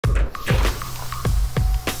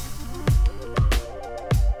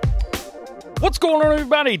What's going on,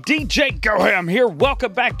 everybody? DjGoHam here.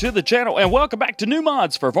 Welcome back to the channel and welcome back to new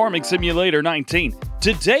mods for Farming Simulator 19.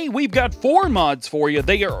 Today we've got 4 mods for you.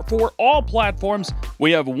 They are for all platforms.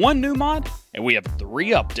 We have 1 new mod and we have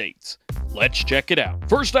 3 updates. Let's check it out.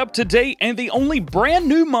 First up today, and the only brand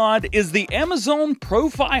new mod, is the Amazon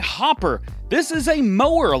Profi Hopper. This is a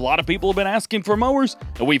mower. A lot of people have been asking for mowers,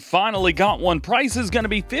 and we finally got one. Price is going to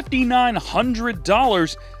be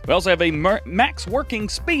 $5,900. We also have a max working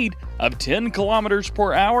speed of 10 kilometers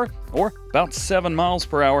per hour, or about 7 miles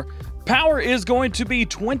per hour. Power is going to be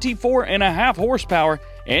 24.5 horsepower,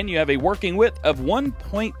 and you have a working width of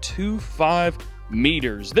 1.25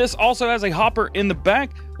 meters. This also has a hopper in the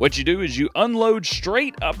back. What you do is you unload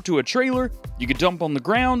straight up to a trailer. You can dump on the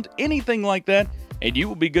ground, anything like that, and you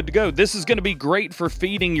will be good to go. This is going to be great for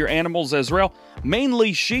feeding your animals as well,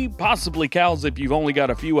 mainly sheep, possibly cows if you've only got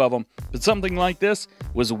a few of them. But something like this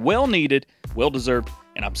was well needed, well deserved,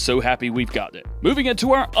 and I'm so happy we've got it. Moving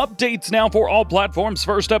into our updates now for all platforms.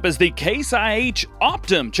 First up is the Case IH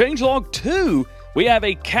Optum Changelog 2. We have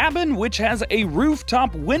a cabin which has a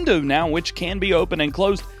rooftop window now, which can be open and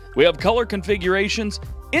closed. We have color configurations,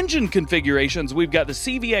 engine configurations. We've got the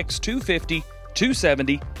CVX 250,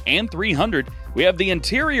 270, and 300. We have the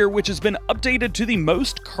interior, which has been updated to the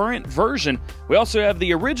most current version. We also have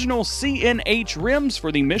the original CNH rims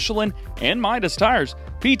for the Michelin and Midas tires.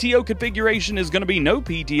 PTO configuration is going to be no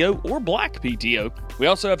PTO or black PTO. We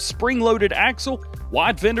also have spring-loaded axle,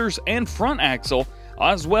 wide fenders, and front axle,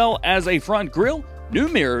 as well as a front grille, new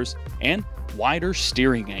mirrors, and wider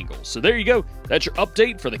steering angles. So there you go. That's your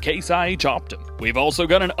update for the Case IH Optum. We've also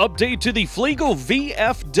got an update to the Fliegl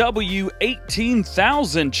VFW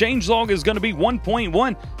 18,000. Changelog is going to be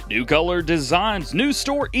 1.1. New color designs, new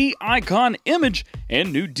store e-icon image,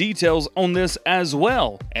 and new details on this as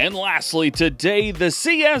well. And lastly, today, the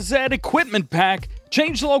CSZ equipment pack.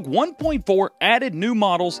 Changelog 1.4 added new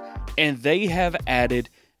models, and they have added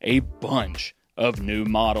a bunch of new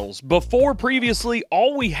models. Previously,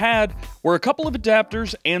 all we had were a couple of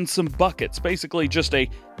adapters and some buckets, basically just a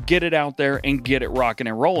get it out there and get it rocking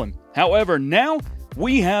and rolling. However, now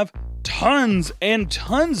we have tons and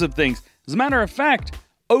tons of things. As a matter of fact,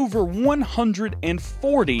 over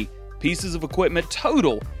 140 pieces of equipment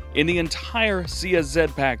total in the entire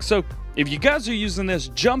CSZ pack. So if you guys are using this,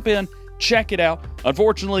 jump in, check it out.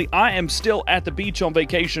 Unfortunately, I am still at the beach on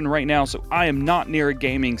vacation right now, so I am not near a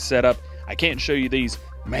gaming setup. I can't show you these.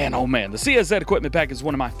 Man, oh man, the CSZ equipment pack is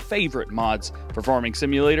one of my favorite mods for Farming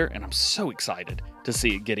Simulator, and I'm so excited to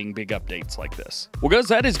see it getting big updates like this. Well guys,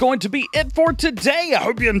 that is going to be it for today. I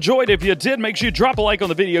hope you enjoyed. If you did, make sure you drop a like on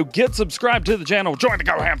the video, get subscribed to the channel, join the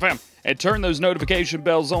GoHamFam, and turn those notification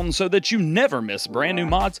bells on so that you never miss brand new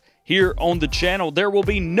mods here on the channel. There will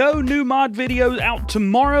be no new mod videos out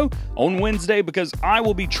tomorrow on Wednesday because I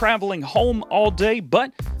will be traveling home all day,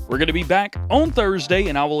 but we're going to be back on Thursday,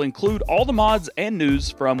 and I will include all the mods and news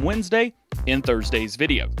from Wednesday in Thursday's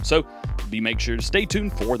video. So make sure to stay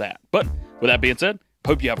tuned for that. But with that being said,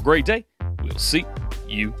 hope you have a great day. We'll see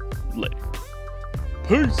you later.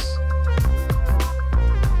 Peace.